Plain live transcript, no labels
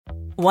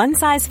One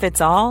size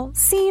fits all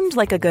seemed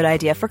like a good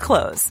idea for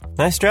clothes.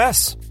 Nice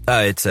dress.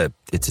 It's a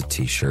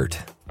t-shirt.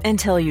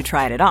 Until you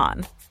tried it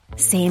on.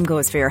 Same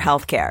goes for your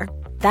healthcare.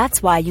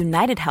 That's why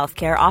United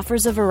Healthcare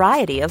offers a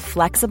variety of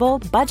flexible,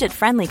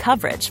 budget-friendly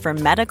coverage for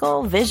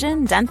medical,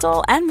 vision,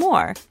 dental, and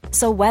more.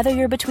 So whether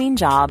you're between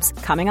jobs,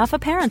 coming off a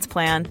parent's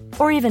plan,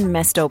 or even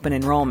missed open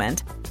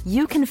enrollment,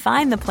 you can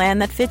find the plan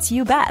that fits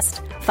you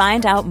best.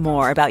 Find out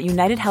more about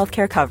United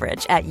Healthcare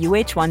coverage at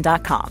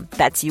uh1.com.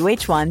 That's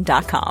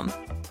uh1.com.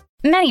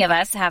 Many of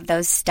us have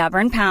those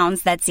stubborn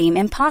pounds that seem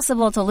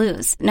impossible to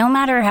lose, no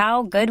matter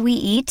how good we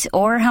eat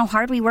or how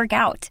hard we work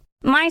out.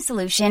 My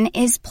solution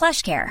is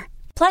PlushCare.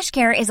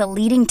 PlushCare is a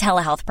leading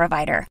telehealth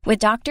provider with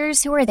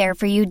doctors who are there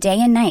for you day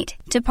and night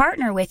to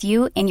partner with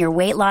you in your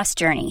weight loss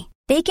journey.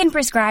 They can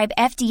prescribe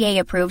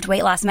FDA-approved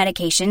weight loss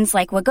medications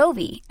like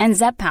Wegovy and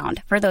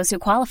Zepbound for those who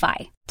qualify.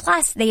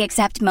 Plus, they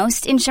accept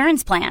most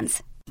insurance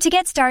plans. To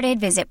get started,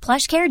 visit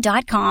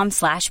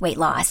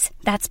plushcare.com/weightloss.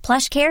 That's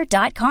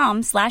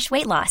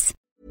plushcare.com/weightloss.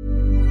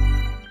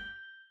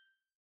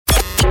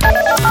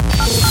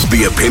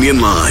 The Opinion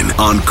Line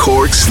on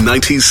Cork's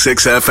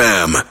 96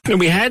 FM.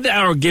 We had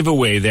our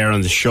giveaway there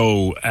on the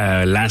show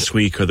last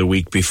week or the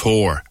week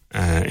before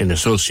in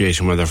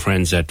association with our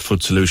friends at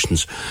Foot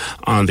Solutions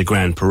on the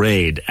Grand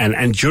Parade.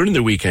 And during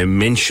the week I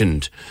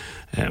mentioned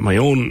my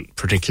own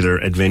particular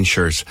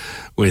adventures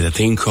with a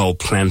thing called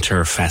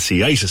plantar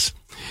fasciitis,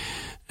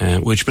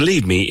 which,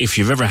 believe me, if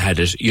you've ever had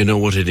it, you know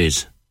what it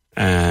is.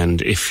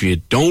 And if you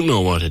don't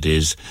know what it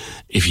is,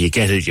 if you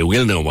get it, you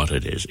will know what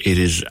it is. It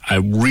is a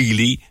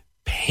really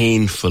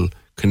painful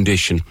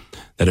condition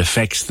that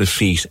affects the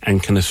feet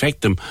and can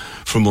affect them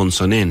for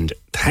months on end.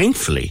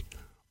 Thankfully,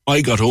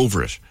 I got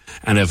over it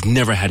and I've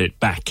never had it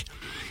back.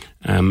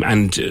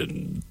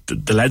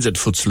 The lads at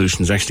Foot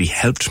Solutions actually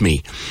helped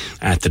me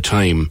at the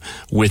time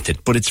with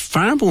it. But it's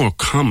far more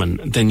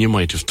common than you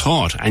might have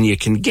thought, and you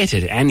can get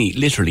it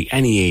literally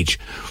any age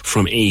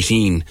from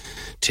 18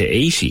 to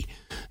 80.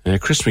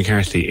 Chris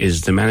McCarthy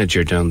is the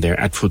manager down there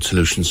at Foot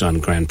Solutions on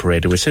Grand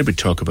Parade. And we said we'd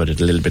talk about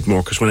it a little bit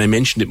more, because when I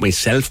mentioned it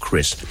myself,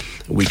 Chris,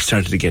 we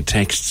started to get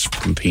texts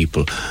from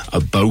people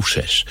about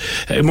it.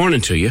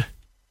 Morning to you.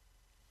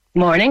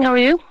 Morning, how are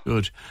you?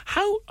 Good.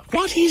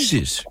 What is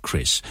this,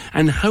 Chris,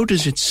 and how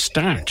does it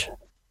start?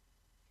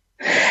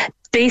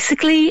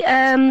 Basically,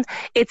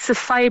 it's a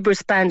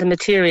fibrous band of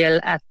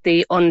material at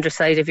the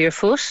underside of your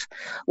foot,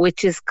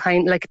 which is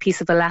kind of like a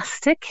piece of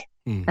elastic.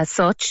 As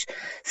such.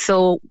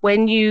 So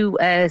when you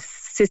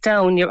sit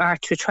down, your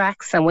arch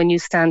retracts, and when you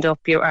stand up,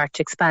 your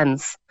arch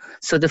expands.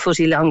 So the foot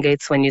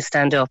elongates when you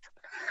stand up.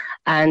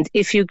 And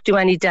if you do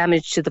any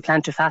damage to the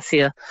plantar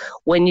fascia,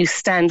 when you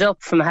stand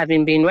up from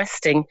having been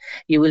resting,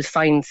 you will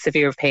find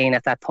severe pain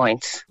at that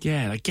point.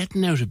 Yeah, like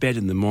getting out of bed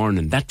in the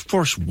morning, that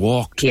first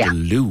walk to the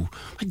loo,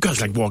 my God,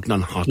 it's like walking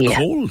on hot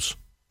coals.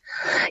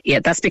 Yeah,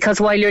 that's because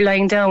while you're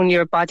lying down,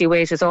 your body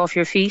weight is off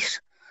your feet.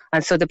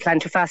 And so the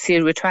plantar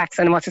fascia retracts,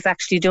 and what it's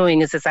actually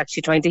doing is it's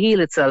actually trying to heal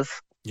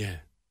itself. Yeah.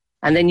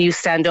 And then you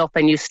stand up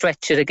and you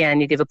stretch it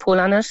again. You give a pull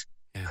on it.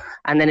 Yeah.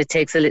 And then it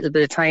takes a little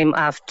bit of time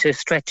to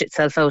stretch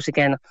itself out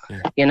again.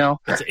 Yeah. You know.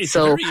 It's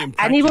so very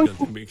impractical.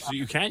 So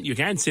you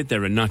can't sit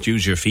there and not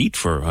use your feet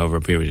for however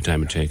a period of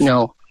time it takes.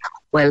 No.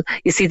 Well,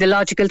 you see, the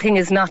logical thing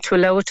is not to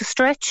allow it to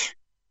stretch,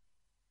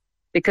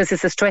 because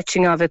it's the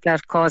stretching of it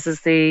that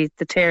causes the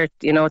tear,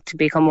 to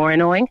become more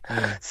annoying.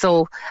 Yeah.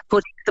 So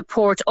putting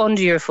support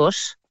under your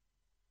foot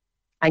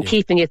and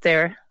keeping it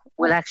there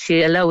will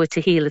actually allow it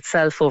to heal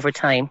itself over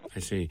time. I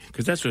see,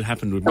 because that's what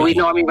happened with me. We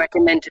normally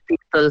recommend to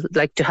people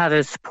to have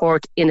a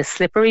support in a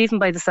slipper, even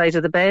by the side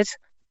of the bed,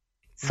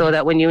 so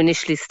that when you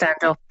initially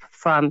stand up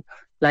from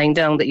lying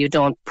down, that you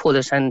don't pull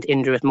it and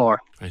injure it more.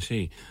 I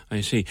see.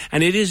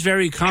 And it is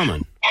very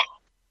common.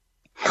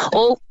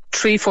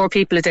 3-4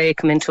 people a day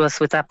come into us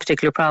with that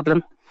particular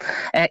problem.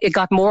 It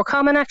got more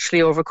common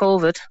actually over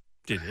COVID.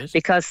 Did it?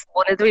 Because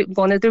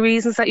one of the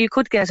reasons that you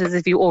could get is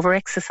if you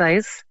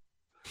over-exercise.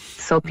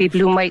 So people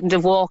who mightn't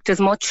have walked as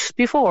much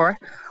before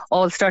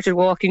all started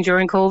walking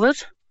during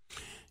COVID.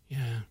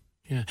 Yeah.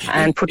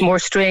 And put more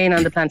strain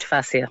on the plantar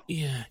fascia.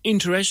 Yeah.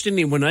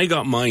 Interestingly, when I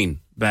got mine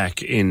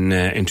back in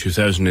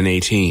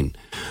 2018,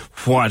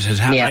 what had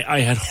happened, I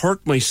had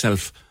hurt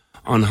myself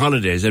on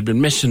holidays. I'd been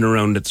messing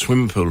around at the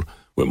swimming pool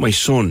with my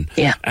son.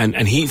 Yeah.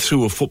 And he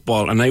threw a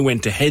football, and I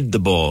went to head the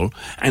ball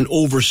and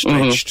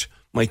overstretched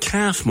my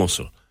calf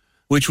muscle,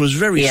 which was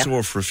very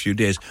sore for a few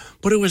days.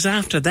 But it was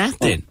after that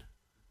then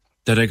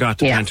that I got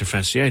the plantar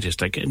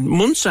fasciitis, like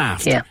months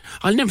after. Yeah.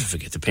 I'll never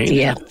forget the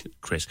pain of that,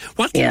 Chris.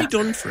 What can be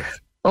done for it?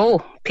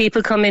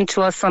 People come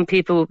into us. Some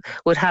people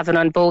would have it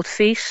on both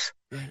feet.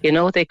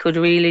 Yeah. They could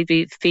really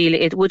feel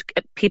it.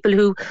 People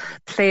who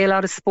play a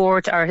lot of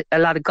sport, or a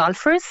lot of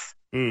golfers,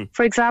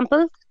 for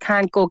example,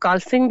 can't go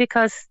golfing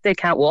because they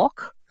can't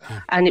walk,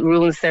 and it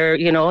ruins their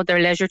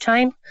leisure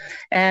time.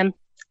 And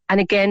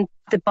again,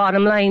 the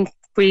bottom line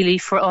really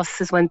for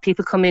us is when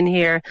people come in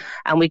here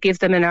and we give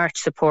them an arch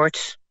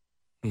support,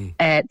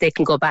 they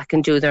can go back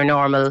and do their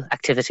normal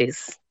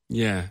activities.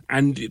 Yeah,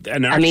 and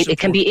I mean, it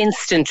can be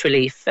instant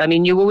relief. I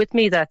mean, you were with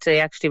me that day,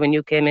 actually, when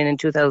you came in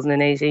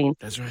 2018.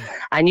 That's right.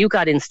 And you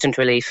got instant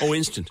relief. Oh,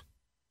 instant.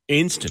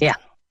 Yeah.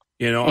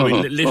 You know, I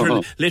mean,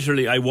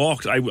 literally, I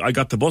walked, I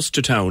got the bus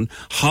to town,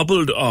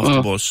 hobbled off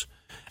the bus,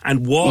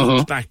 and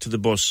walked back to the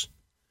bus.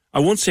 I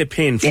won't say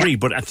pain-free,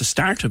 but at the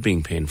start of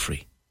being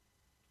pain-free.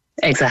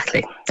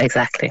 Exactly.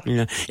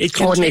 Yeah.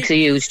 It makes a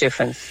huge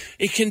difference.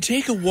 It can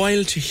take a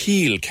while to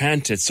heal,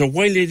 can't it? So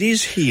while it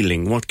is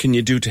healing, what can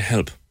you do to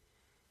help?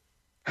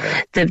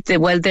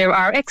 Well, there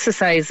are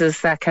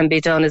exercises that can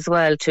be done as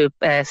well to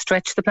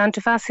stretch the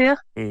plantar fascia.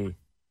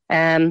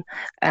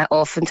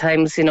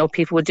 Oftentimes, you know,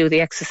 people would do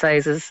the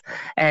exercises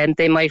and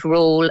they might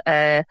roll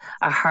a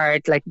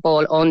hard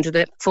ball under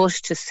the foot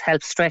to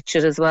help stretch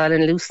it as well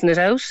and loosen it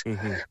out.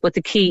 But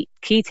the key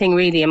thing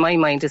really in my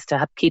mind is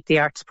to keep the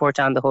arch support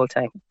on the whole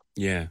time.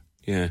 Yeah.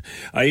 And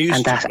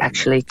that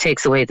actually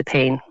takes away the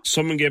pain.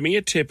 Someone gave me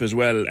a tip as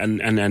well,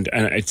 and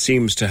it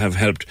seems to have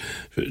helped,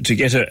 to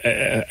get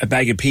a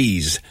bag of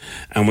peas,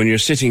 and when you're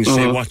sitting,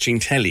 say, watching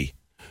telly,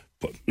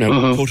 put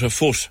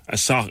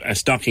a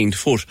stockinged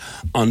foot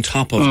on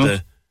top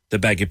of the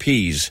bag of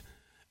peas,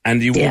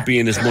 and you won't be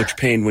in as much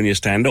pain when you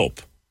stand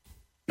up.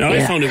 Now,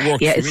 I found it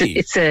worked for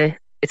me.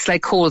 It's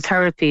like cold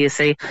therapy, you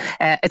see.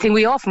 I think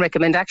we often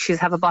recommend actually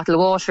have a bottle of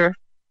water,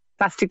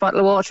 plastic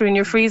bottle of water in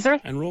your freezer.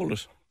 And roll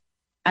it.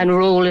 And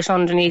roll it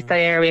underneath the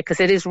area, because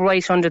it is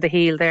right under the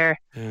heel there.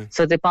 Yeah.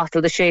 So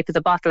the shape of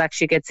the bottle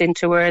actually gets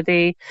into where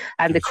the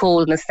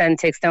coldness then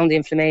takes down the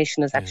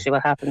inflammation is actually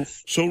what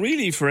happens. So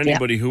really for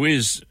anybody who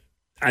is,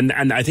 and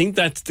I think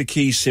that's the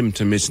key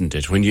symptom, isn't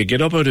it? When you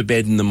get up out of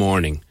bed in the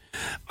morning,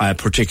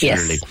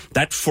 particularly,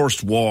 that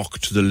first walk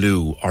to the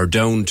loo or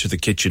down to the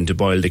kitchen to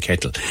boil the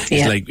kettle,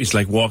 it's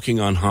like walking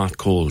on hot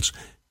coals.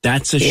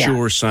 That's a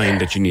sure sign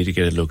that you need to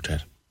get it looked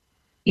at.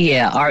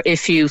 Yeah, or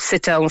if you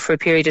sit down for a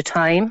period of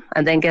time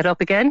and then get up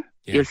again,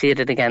 you'll feel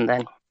it again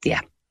then. Yeah.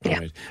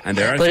 Right. And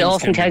but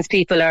oftentimes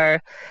people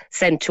are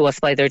sent to us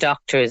by their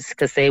doctors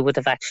because they would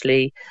have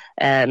actually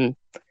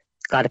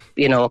got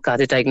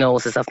a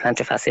diagnosis of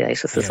plantar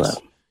fasciitis as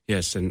well.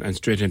 Yes, and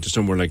straight into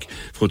somewhere like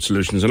Foot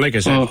Solutions. And like I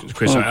said,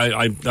 Chris,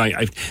 I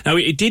now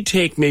it did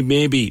take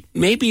maybe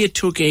it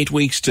took 8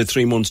 weeks to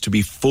 3 months to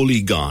be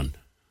fully gone.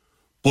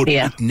 But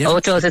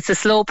it does. It's a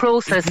slow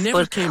process. It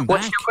never came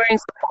back. You're wearing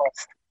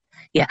supports.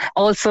 Yeah.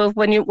 Also,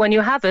 when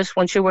you have it,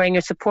 once you're wearing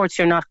your supports,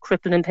 you're not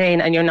crippled in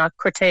pain and you're not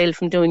curtailed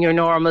from doing your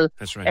normal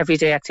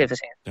everyday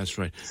activity. That's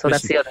right. So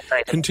that's the other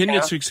side.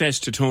 Continued success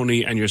to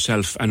Tony and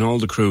yourself and all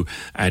the crew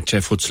at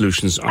Foot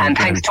Solutions. And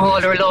thanks to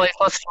all our loyal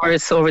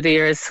customers over the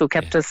years who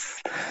kept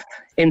us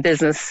in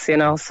business,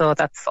 so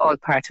that's all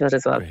part of it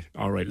as well. Great.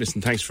 All right.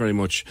 Listen, thanks very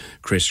much,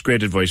 Chris.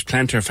 Great advice.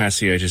 Plantar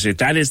fasciitis.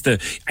 That is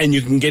and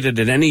you can get it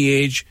at any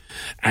age,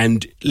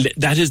 and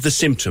that is the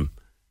symptom.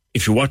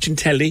 If you're watching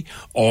telly,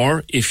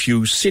 or if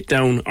you sit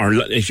down, or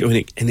if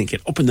you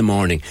get up in the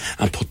morning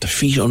and put the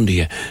feet under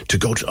you to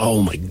go to,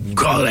 oh my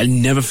God, I'll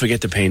never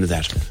forget the pain of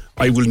that.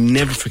 I will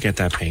never forget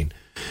that pain.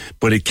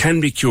 But it can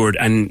be cured.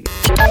 And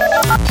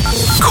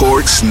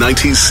Cork's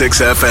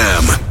 96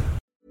 FM.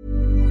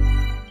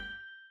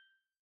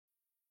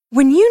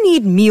 When you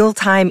need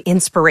mealtime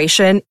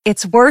inspiration,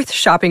 it's worth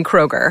shopping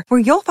Kroger, where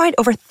you'll find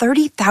over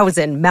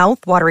 30,000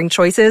 mouth-watering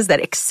choices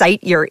that excite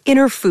your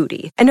inner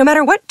foodie. And no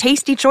matter what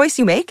tasty choice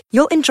you make,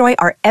 you'll enjoy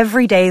our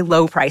everyday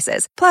low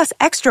prices, plus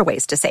extra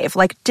ways to save,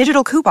 like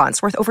digital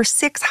coupons worth over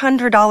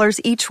 $600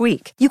 each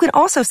week. You can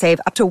also save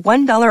up to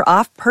 $1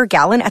 off per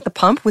gallon at the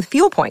pump with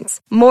fuel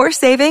points. More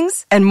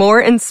savings and more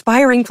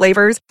inspiring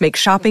flavors make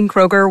shopping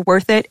Kroger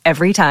worth it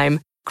every time.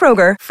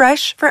 Kroger,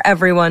 fresh for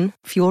everyone.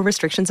 Fuel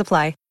restrictions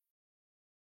apply.